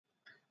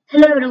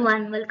Hello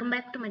everyone, welcome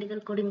back to Medical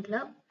Coding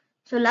Club.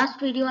 So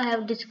last video I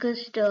have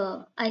discussed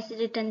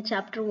ICD-10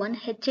 Chapter 1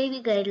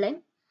 HIV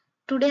guideline.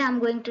 Today I am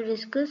going to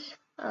discuss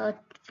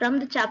from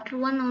the Chapter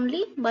 1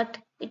 only, but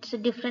it's a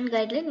different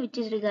guideline which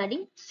is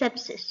regarding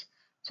sepsis.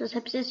 So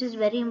sepsis is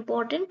very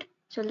important.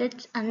 So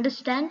let's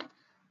understand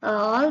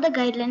all the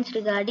guidelines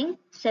regarding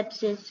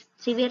sepsis,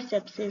 severe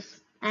sepsis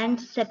and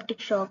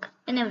septic shock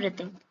and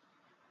everything.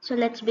 So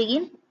let's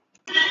begin.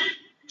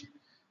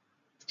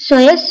 So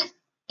yes,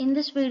 in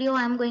this video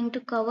I am going to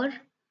cover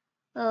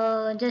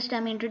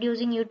I'm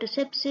introducing you to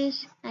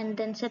sepsis and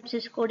then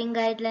sepsis coding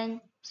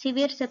guideline,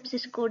 severe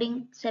sepsis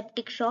coding,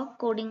 septic shock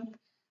coding,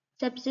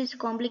 sepsis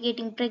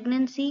complicating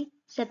pregnancy,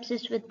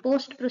 sepsis with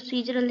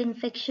post-procedural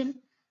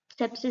infection,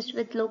 sepsis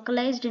with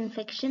localized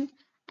infection,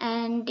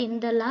 and in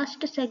the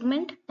last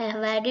segment I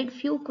have added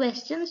few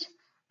questions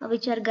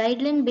which are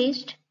guideline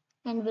based,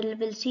 and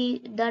we'll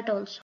see that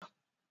also.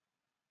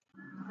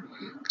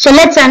 So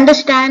let's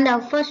understand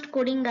our first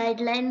coding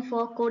guideline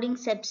for coding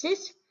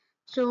sepsis.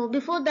 So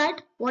before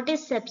that, what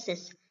is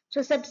sepsis?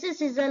 So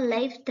sepsis is a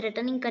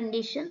life-threatening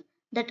condition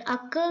that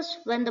occurs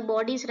when the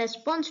body's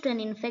response to an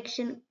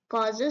infection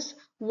causes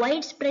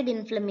widespread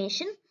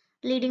inflammation,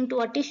 leading to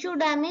a tissue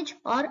damage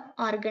or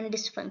organ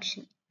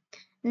dysfunction.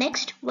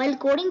 Next, while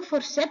coding for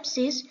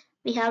sepsis,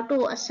 we have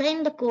to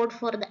assign the code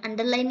for the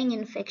underlying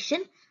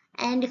infection,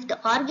 and if the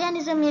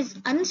organism is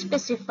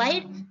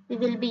unspecified, we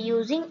will be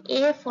using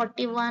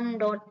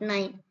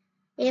A41.9.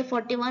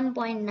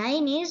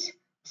 A41.9 is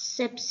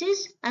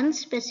sepsis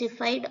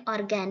unspecified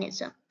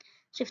organism.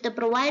 So if the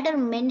provider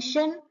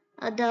mention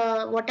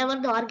whatever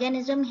the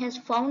organism has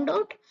found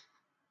out,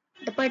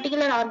 the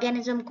particular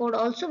organism code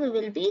also we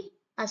will be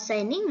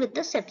assigning with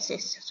the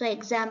sepsis. So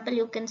example,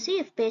 you can see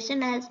if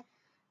patient has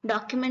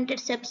documented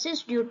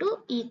sepsis due to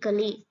E.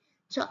 coli.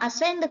 So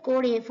assign the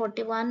code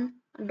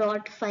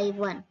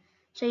A41.51.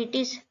 So it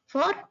is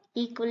for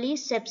E. coli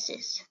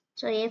sepsis.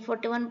 So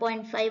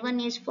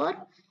A41.51 is for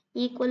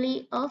E.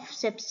 coli of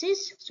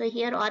sepsis. So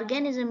here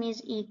organism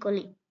is E.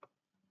 coli.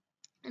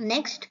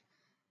 Next,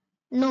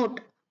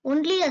 note,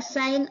 only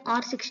assign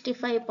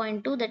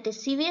R65.2, that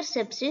is severe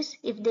sepsis,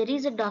 if there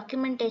is a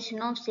documentation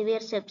of severe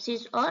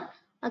sepsis or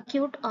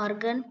acute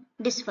organ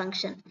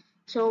dysfunction.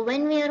 So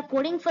when we are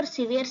coding for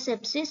severe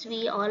sepsis,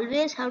 we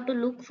always have to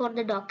look for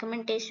the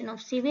documentation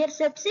of severe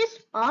sepsis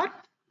or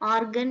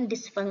organ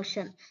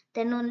dysfunction.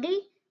 Then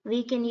only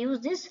we can use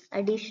this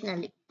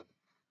additionally.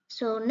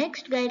 So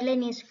next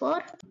guideline is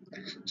for,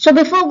 so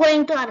before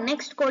going to our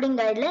next coding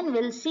guideline,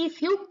 we'll see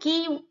few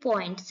key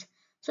points.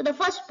 So the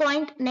first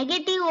point,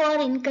 negative or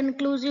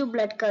inconclusive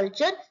blood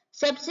culture,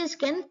 sepsis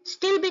can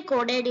still be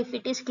coded if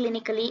it is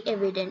clinically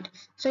evident.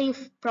 So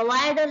if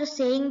provider is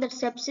saying that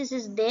sepsis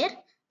is there,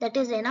 that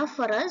is enough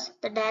for us.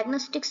 The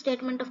diagnostic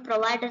statement of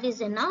provider is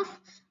enough.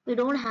 We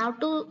don't have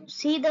to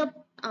see the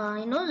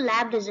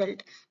lab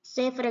result.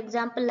 Say for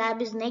example,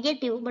 lab is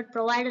negative, but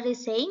provider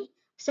is saying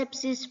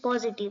sepsis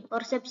positive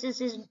or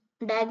sepsis is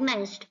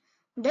diagnosed.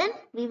 Then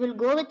we will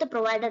go with the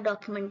provider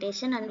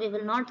documentation and we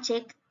will not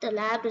check the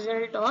lab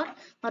result, or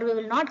we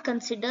will not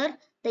consider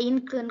the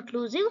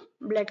inconclusive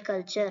blood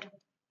culture.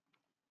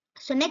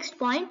 So next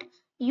point,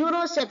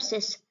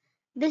 urosepsis.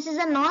 This is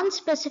a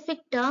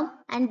non-specific term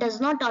and does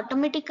not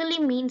automatically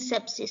mean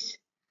sepsis.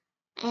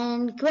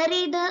 And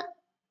query the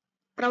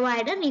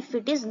provider if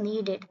it is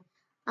needed.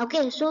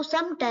 Okay, so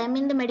sometime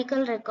in the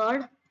medical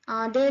record,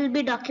 they will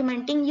be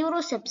documenting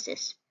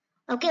urosepsis.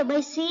 Okay, by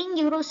seeing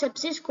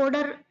urosepsis,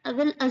 coder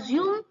will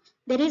assume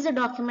there is a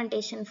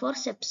documentation for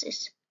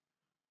sepsis.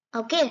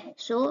 Okay,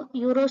 so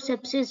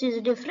urosepsis is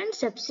different,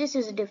 sepsis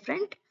is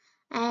different,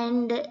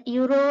 and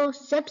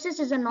urosepsis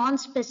is a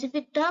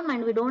non-specific term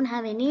and we don't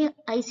have any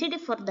ICD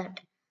for that.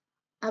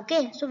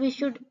 Okay, so we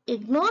should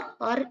ignore,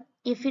 or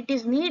if it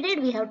is needed,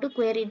 we have to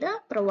query the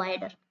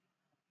provider.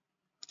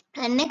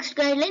 And next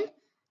guideline,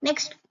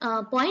 next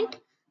point,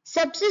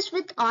 sepsis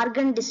with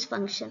organ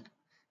dysfunction.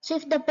 So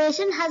if the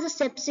patient has a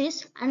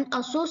sepsis and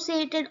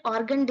associated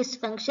organ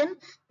dysfunction,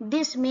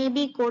 this may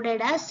be coded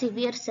as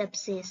severe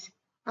sepsis.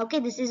 Okay,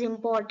 this is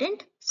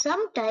important.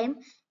 Sometime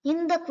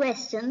in the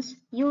questions,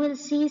 you will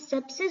see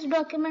sepsis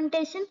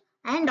documentation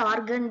and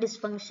organ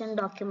dysfunction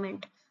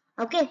document.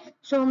 Okay,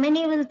 so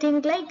many will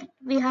think like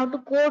we have to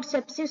code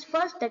sepsis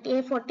first, that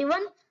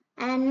A41,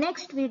 and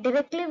next we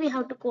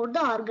have to code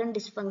the organ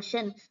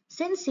dysfunction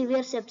since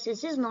severe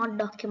sepsis is not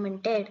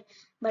documented,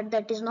 but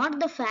that is not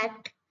the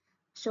fact.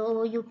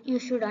 So you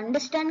should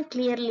understand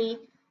clearly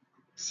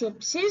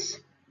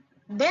sepsis,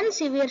 then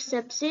severe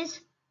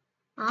sepsis.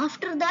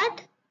 After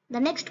that, the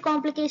next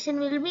complication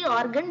will be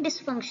organ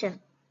dysfunction.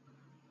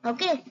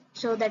 Okay,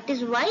 so that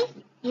is why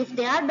if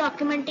they are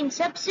documenting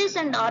sepsis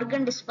and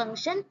organ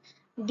dysfunction,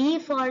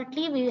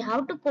 defaultly we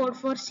have to code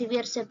for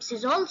severe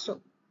sepsis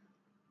also.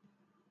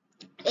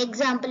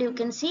 Example, you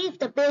can see if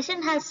the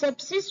patient has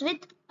sepsis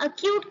with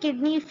acute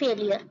kidney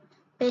failure,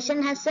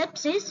 patient has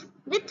sepsis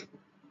with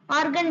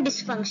organ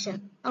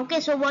dysfunction. Okay,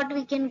 so what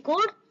we can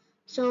code?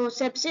 So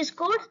sepsis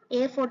code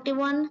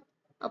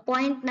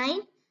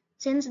A41.9,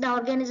 since the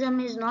organism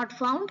is not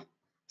found.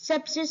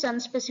 sepsis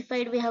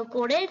unspecified we have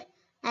coded,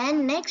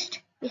 and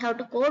next we have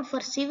to code for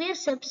severe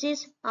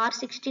sepsis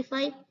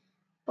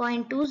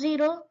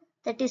R65.20,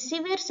 that is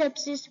severe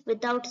sepsis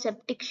without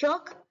septic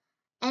shock,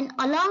 and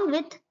along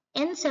with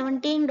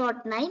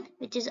N17.9,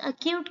 which is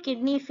acute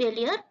kidney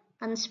failure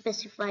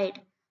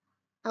unspecified.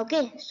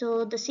 Okay,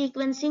 so the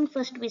sequencing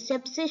first be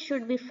sepsis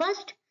should be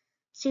first,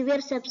 severe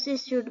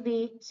sepsis should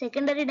be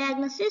secondary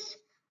diagnosis,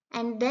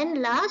 and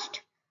then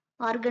last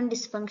organ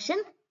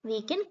dysfunction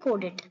we can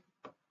code it.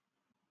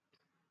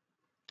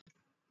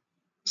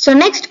 So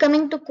next,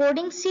 coming to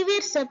coding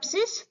severe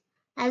sepsis,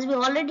 as we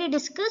already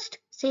discussed,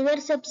 severe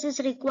sepsis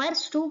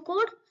requires two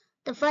code.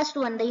 The first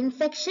one, the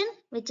infection,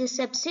 which is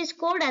sepsis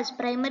code as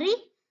primary,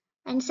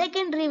 and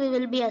secondary we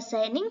will be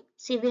assigning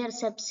severe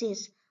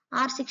sepsis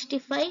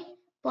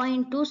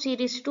R65.2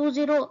 series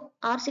 20.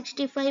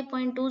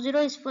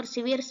 R65.20 is for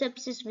severe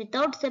sepsis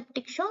without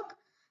septic shock,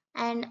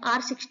 and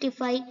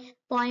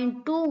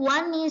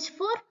R65.21 is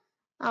for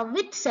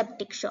with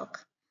septic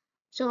shock.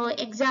 So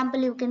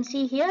example you can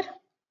see here.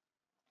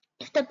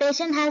 If the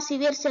patient has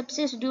severe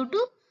sepsis due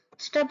to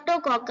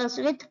streptococcus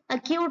with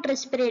acute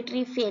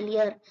respiratory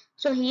failure.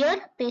 So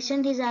here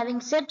patient is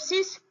having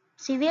sepsis,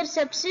 severe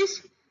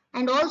sepsis,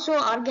 and also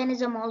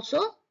organism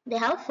also they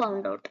have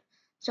found out.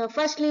 So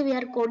firstly we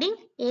are coding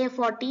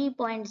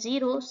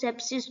A40.0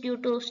 sepsis due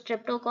to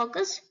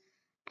streptococcus,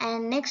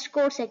 and next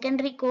code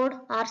secondary code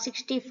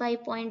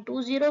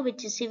R65.20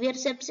 which is severe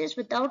sepsis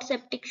without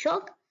septic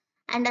shock,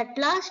 and at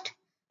last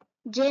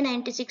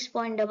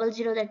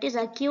J96.00 that is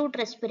acute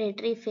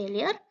respiratory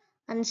failure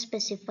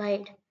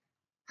unspecified.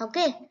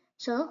 Okay,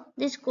 so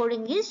this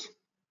coding is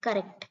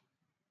correct.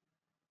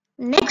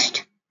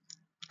 Next,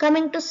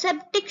 coming to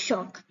septic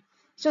shock.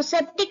 So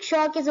septic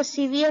shock is a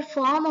severe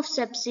form of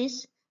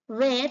sepsis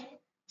where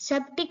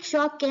septic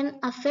shock can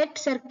affect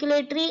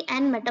circulatory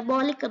and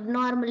metabolic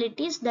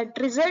abnormalities that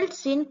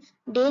results in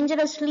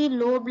dangerously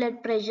low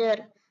blood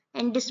pressure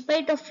and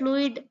despite of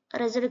fluid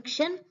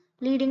restriction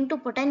leading to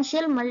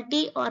potential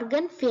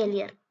multi-organ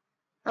failure.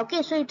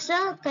 Okay, so it's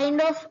a kind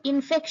of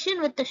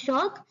infection with the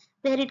shock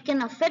where it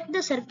can affect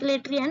the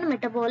circulatory and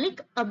metabolic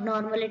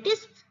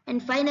abnormalities,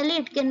 and finally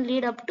it can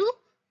lead up to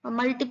a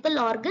multiple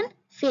organ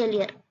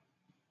failure.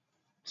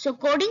 So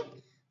coding,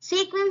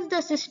 sequence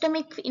the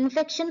systemic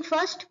infection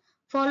first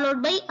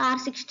followed by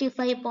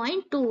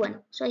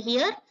R65.21. So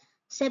here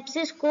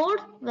sepsis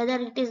code, whether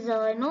it is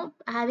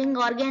having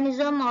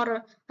organism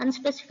or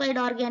unspecified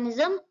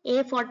organism,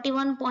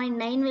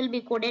 A41.9 will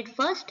be coded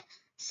first.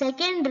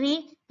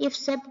 Secondary, if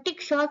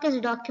septic shock is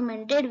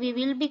documented, we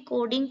will be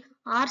coding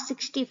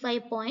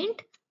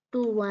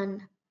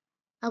R65.21.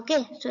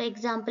 Okay, so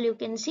example you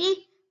can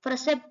see for a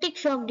septic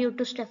shock due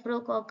to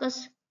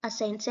staphylococcus,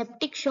 assign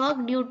septic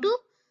shock due to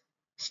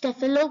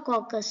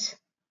staphylococcus.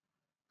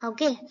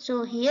 Okay,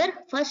 so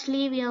here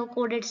firstly we have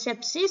coded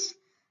sepsis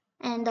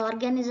and the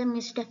organism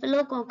is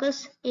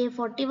staphylococcus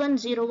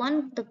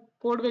A4101, the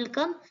code will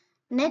come.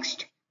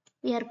 Next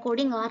we are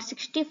coding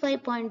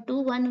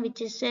R65.21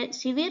 which is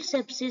severe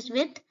sepsis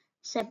with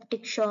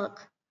septic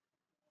shock.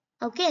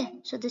 Okay,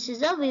 so this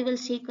is how we will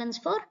sequence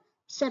for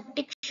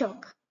septic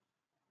shock.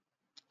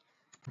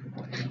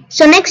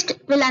 So next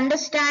we'll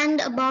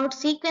understand about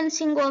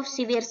sequencing of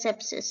severe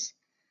sepsis.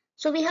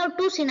 So we have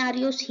two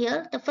scenarios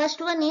here. The first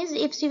one is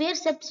if severe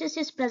sepsis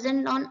is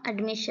present on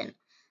admission.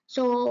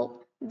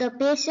 So the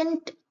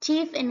patient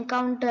chief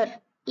encounter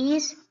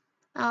is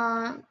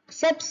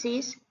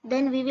sepsis,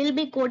 then we will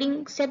be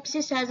coding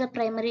sepsis as a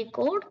primary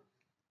code.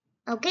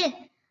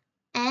 Okay.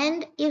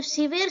 And if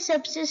severe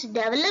sepsis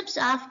develops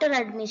after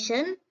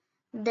admission,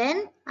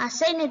 then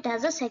assign it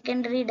as a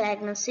secondary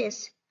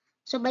diagnosis.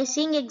 So by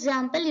seeing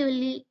example, you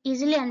will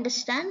easily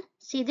understand.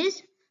 See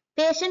this,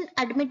 patient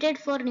admitted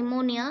for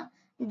pneumonia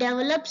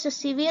develops a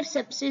severe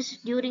sepsis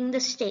during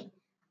the stay.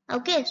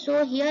 Okay,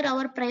 so here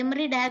our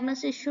primary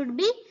diagnosis should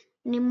be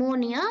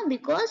pneumonia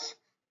because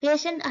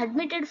patient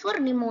admitted for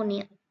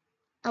pneumonia.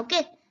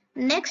 Okay,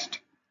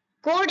 next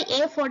code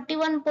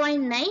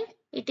A41.9,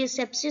 it is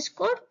sepsis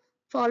code,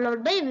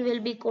 followed by we will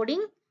be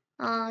coding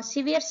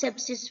severe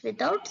sepsis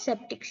without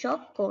septic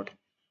shock code.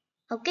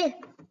 Okay.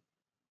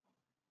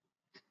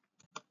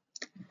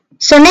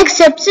 So next,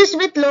 sepsis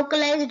with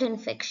localized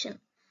infection.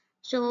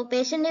 So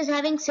patient is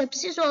having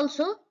sepsis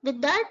also,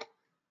 with that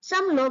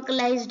some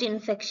localized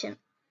infection.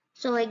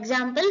 So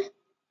example,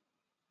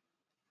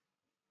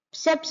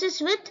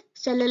 sepsis with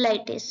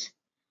cellulitis.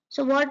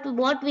 So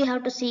what we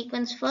have to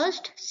sequence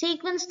first?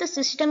 Sequence the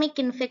systemic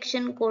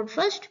infection code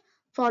first,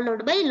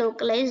 followed by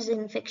localized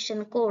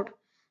infection code.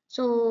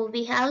 So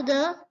we have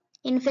the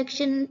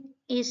infection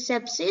is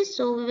sepsis,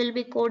 so we will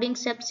be coding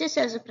sepsis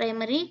as a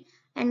primary,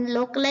 and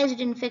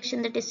localized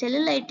infection, that is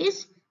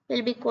cellulitis,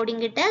 will be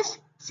coding it as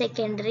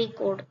secondary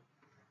code.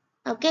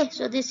 Okay,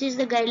 so this is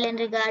the guideline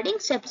regarding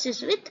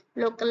sepsis with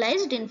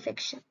localized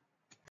infection.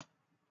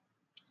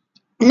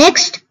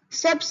 Next,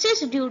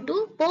 sepsis due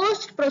to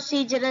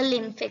post-procedural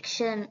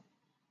infection.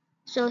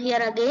 So here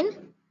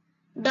again,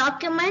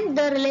 document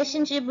the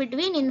relationship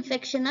between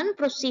infection and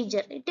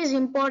procedure. It is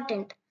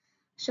important.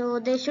 So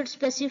they should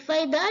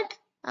specify that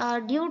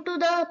due to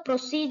the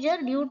procedure,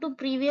 due to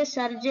previous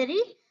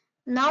surgery,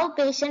 now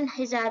patient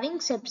is having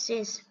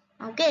sepsis.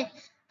 Okay,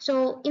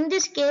 so in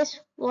this case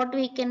what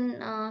we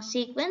can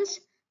sequence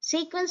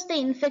the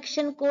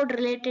infection code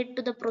related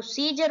to the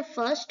procedure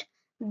first,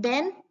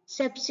 then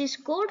sepsis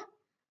code,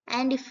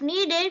 and if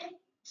needed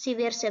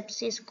severe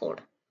sepsis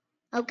code.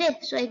 Okay,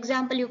 so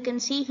example you can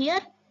see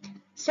here,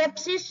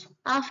 sepsis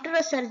after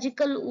a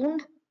surgical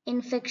wound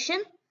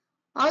infection,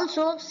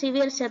 also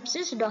severe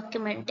sepsis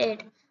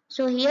documented.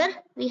 So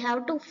here we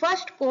have to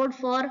first code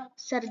for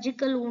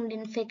surgical wound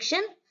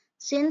infection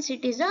since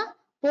it is a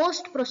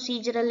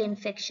post-procedural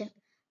infection.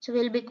 So we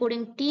will be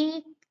coding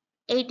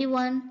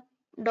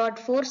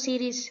T81.4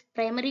 series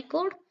primary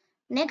code.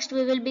 Next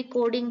we will be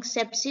coding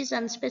sepsis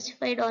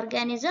unspecified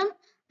organism,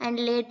 and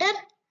later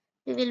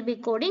we will be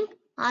coding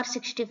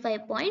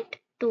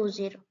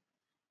R65.20.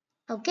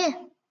 Okay.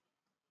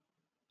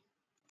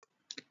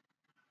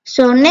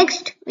 So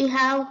next we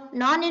have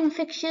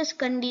non-infectious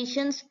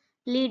conditions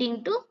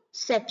leading to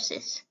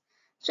sepsis.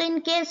 So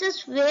in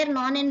cases where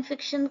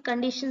non-infection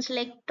conditions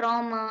like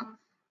trauma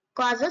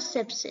causes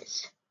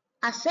sepsis,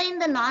 assign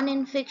the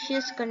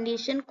non-infectious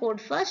condition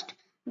code first,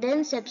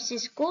 then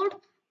sepsis code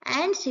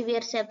and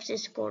severe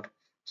sepsis code.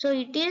 So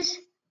it is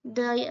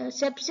the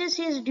sepsis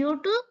is due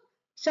to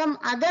some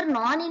other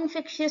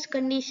non-infectious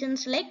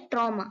conditions like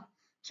trauma.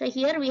 So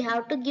here we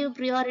have to give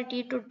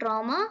priority to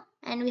trauma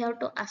and we have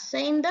to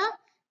assign the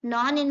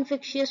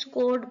non-infectious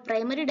code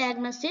primary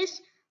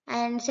diagnosis,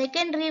 and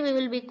secondary we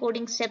will be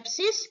coding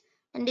sepsis,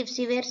 and if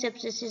severe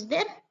sepsis is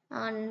there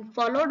and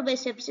followed by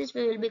sepsis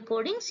we will be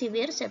coding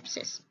severe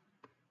sepsis.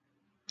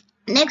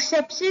 Next,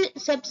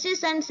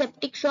 sepsis and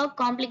septic shock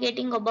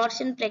complicating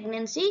abortion,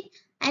 pregnancy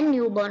and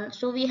newborn.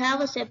 So we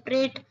have a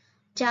separate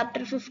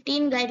chapter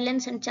 15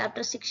 guidelines and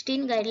chapter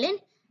 16 guideline.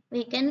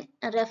 We can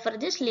refer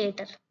this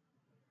later.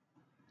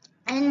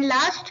 And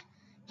last,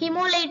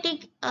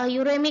 hemolytic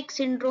uremic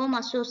syndrome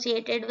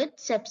associated with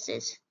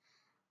sepsis.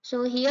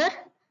 So here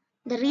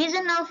the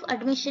reason of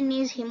admission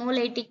is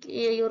hemolytic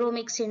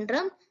uremic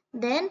syndrome.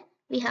 Then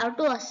we have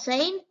to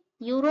assign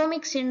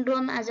uremic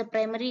syndrome as a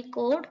primary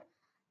code,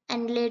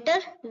 and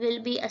later we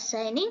will be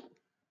assigning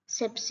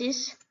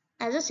sepsis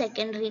as a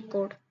secondary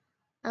code.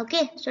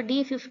 Okay, so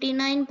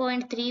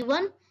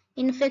D59.31,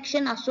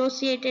 infection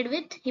associated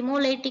with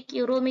hemolytic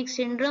uremic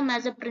syndrome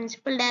as a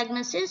principal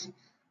diagnosis,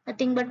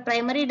 nothing but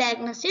primary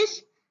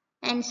diagnosis,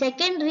 and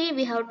secondary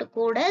we have to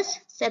code as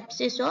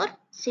sepsis or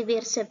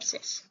severe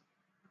sepsis.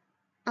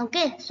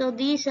 Okay, so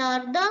these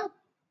are the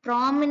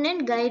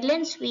prominent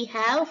guidelines we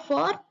have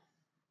for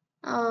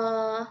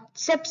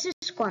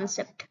sepsis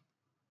concept.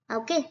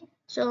 Okay,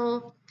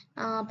 so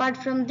apart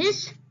from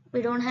this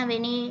we don't have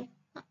any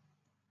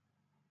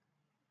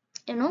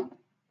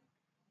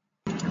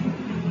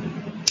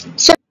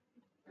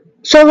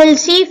so we'll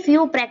see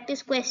few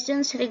practice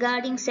questions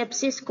regarding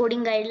sepsis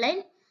coding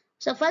guideline.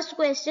 So first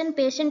question,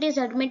 patient is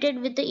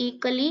admitted with the E.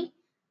 coli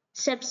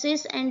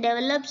sepsis and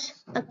develops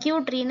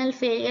acute renal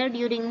failure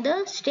during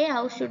the stay.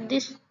 How should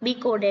this be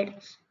coded?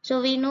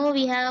 So we know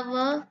we have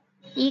a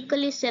E.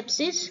 coli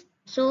sepsis.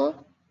 So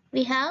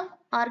we have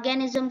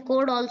organism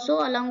code also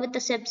along with the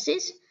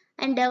sepsis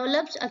and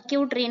develops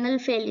acute renal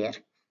failure.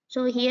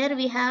 So here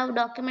we have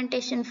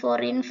documentation for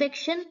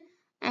infection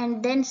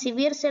and then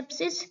severe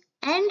sepsis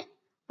and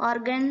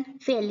organ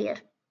failure.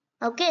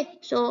 Okay,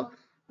 so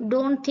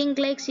don't think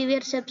like severe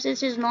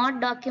sepsis is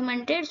not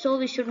documented, so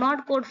we should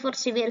not code for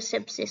severe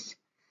sepsis.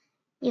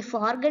 If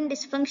organ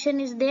dysfunction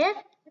is there,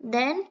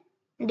 then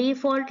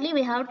defaultly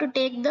we have to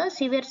take the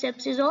severe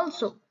sepsis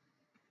also.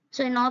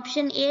 So in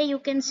option A you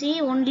can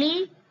see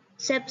only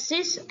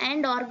sepsis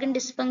and organ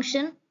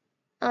dysfunction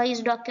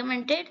is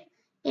documented.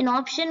 In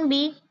option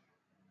B,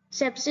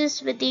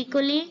 sepsis with E.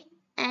 coli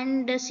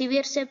and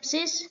severe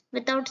sepsis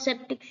without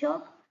septic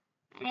shock,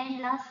 and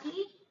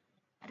lastly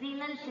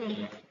renal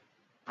failure.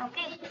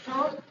 Okay,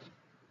 so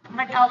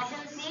but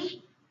option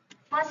C,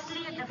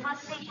 firstly the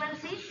first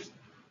sequence is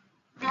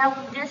they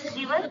have just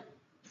given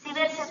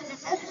severe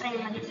sepsis as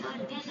primary, so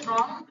it is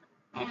wrong,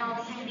 and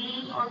option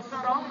B also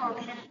wrong,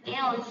 option A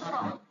also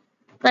wrong.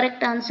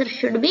 Correct answer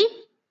should be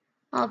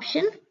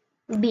option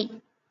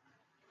B.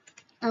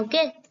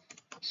 Okay,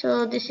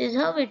 so this is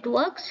how it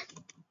works,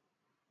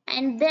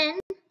 and then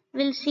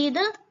we'll see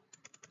the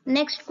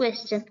next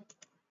question.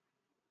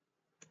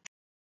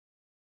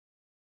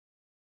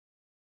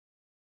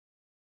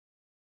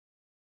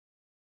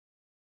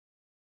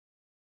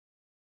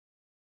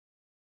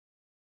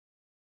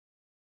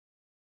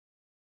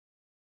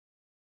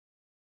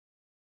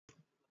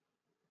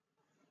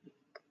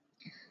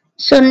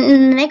 So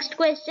next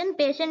question,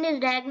 patient is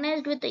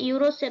diagnosed with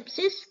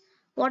urosepsis.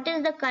 What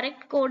is the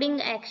correct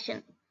coding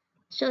action?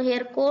 So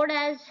here code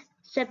as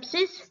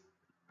sepsis,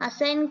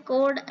 assign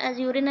code as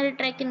urinary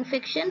tract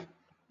infection,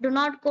 do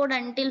not code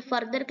until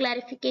further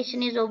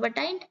clarification is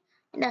obtained,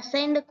 and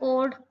assign the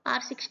code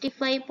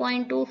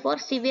R65.2 for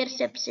severe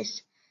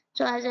sepsis.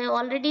 So as I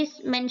already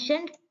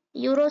mentioned,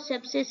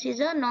 urosepsis is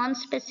a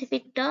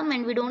non-specific term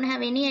and we don't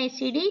have any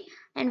ICD,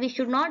 and we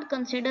should not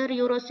consider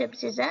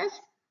urosepsis as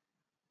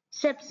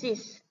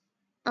sepsis.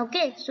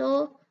 Okay,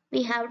 so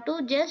we have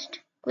to just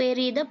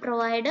query the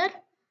provider.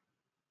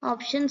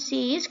 Option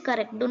C is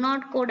correct. Do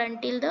not code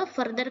until the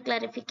further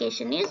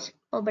clarification is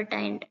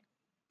obtained.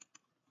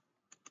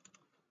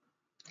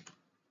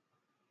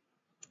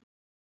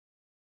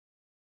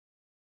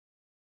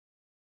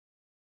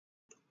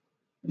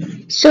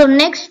 So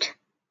next,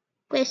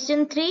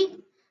 question 3.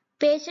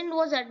 Patient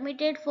was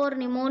admitted for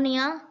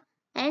pneumonia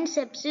and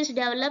sepsis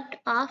developed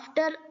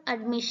after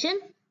admission.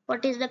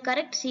 What is the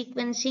correct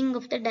sequencing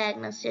of the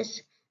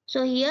diagnosis?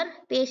 So here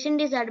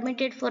patient is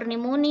admitted for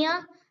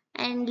pneumonia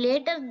and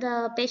later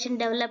the patient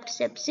developed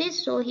sepsis.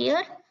 So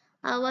here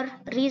our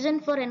reason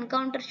for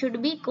encounter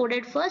should be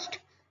coded first.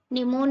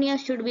 Pneumonia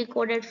should be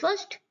coded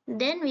first.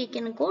 Then we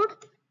can code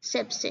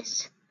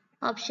sepsis.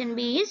 Option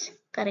B is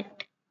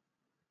correct.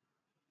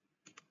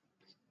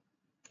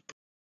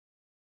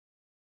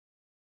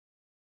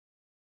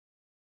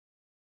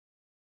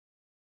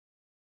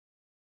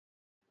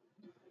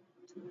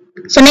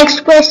 So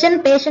next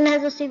question, patient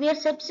has a severe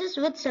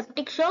sepsis with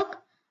septic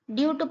shock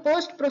due to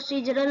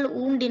post-procedural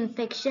wound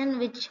infection,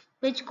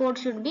 which code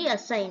should be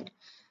assigned.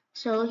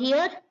 So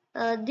here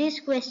this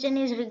question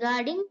is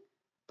regarding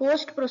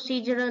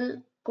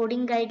post-procedural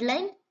coding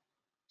guideline.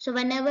 So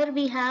whenever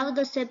we have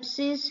the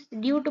sepsis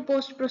due to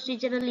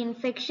post-procedural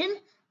infection,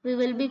 we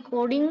will be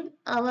coding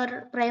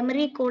our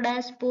primary code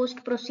as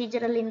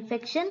post-procedural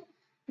infection.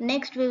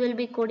 Next we will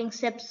be coding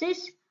sepsis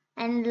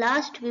and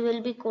last we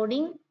will be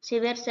coding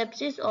severe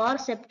sepsis or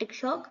septic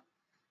shock.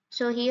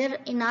 So here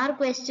in our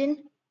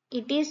question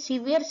it is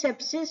severe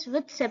sepsis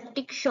with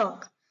septic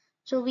shock.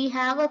 So we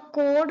have a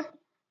code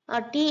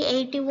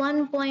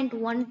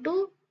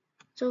T81.12,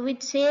 so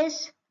which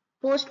says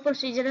post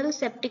procedural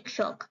septic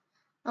shock.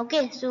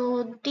 Okay,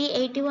 so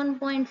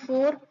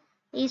T81.4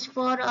 is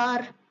for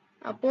our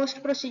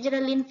post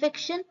procedural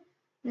infection.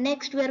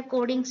 Next we are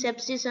coding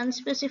sepsis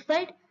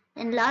unspecified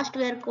and last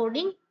we are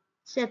coding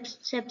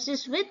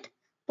sepsis with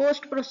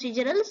post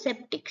procedural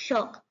septic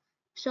shock.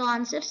 So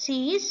answer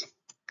C is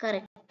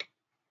correct.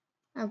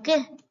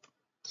 Okay,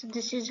 so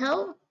this is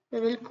how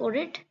we will code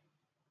it.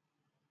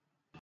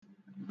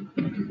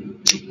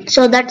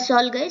 So that's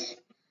all guys.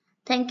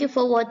 Thank you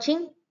for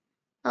watching.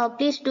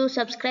 Please do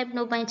subscribe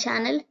to my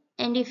channel,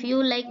 and if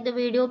you like the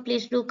video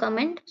please do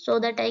comment so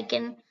that I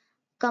can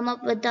come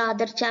up with the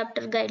other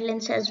chapter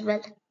guidelines as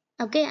well.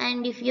 Okay,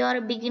 and if you are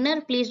a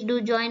beginner please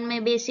do join my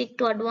basic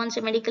to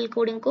advanced medical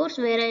coding course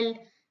where I'll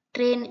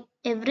train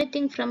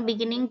everything from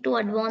beginning to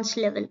advanced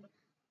level.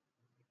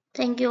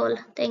 Thank you all.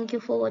 Thank you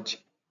for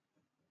watching.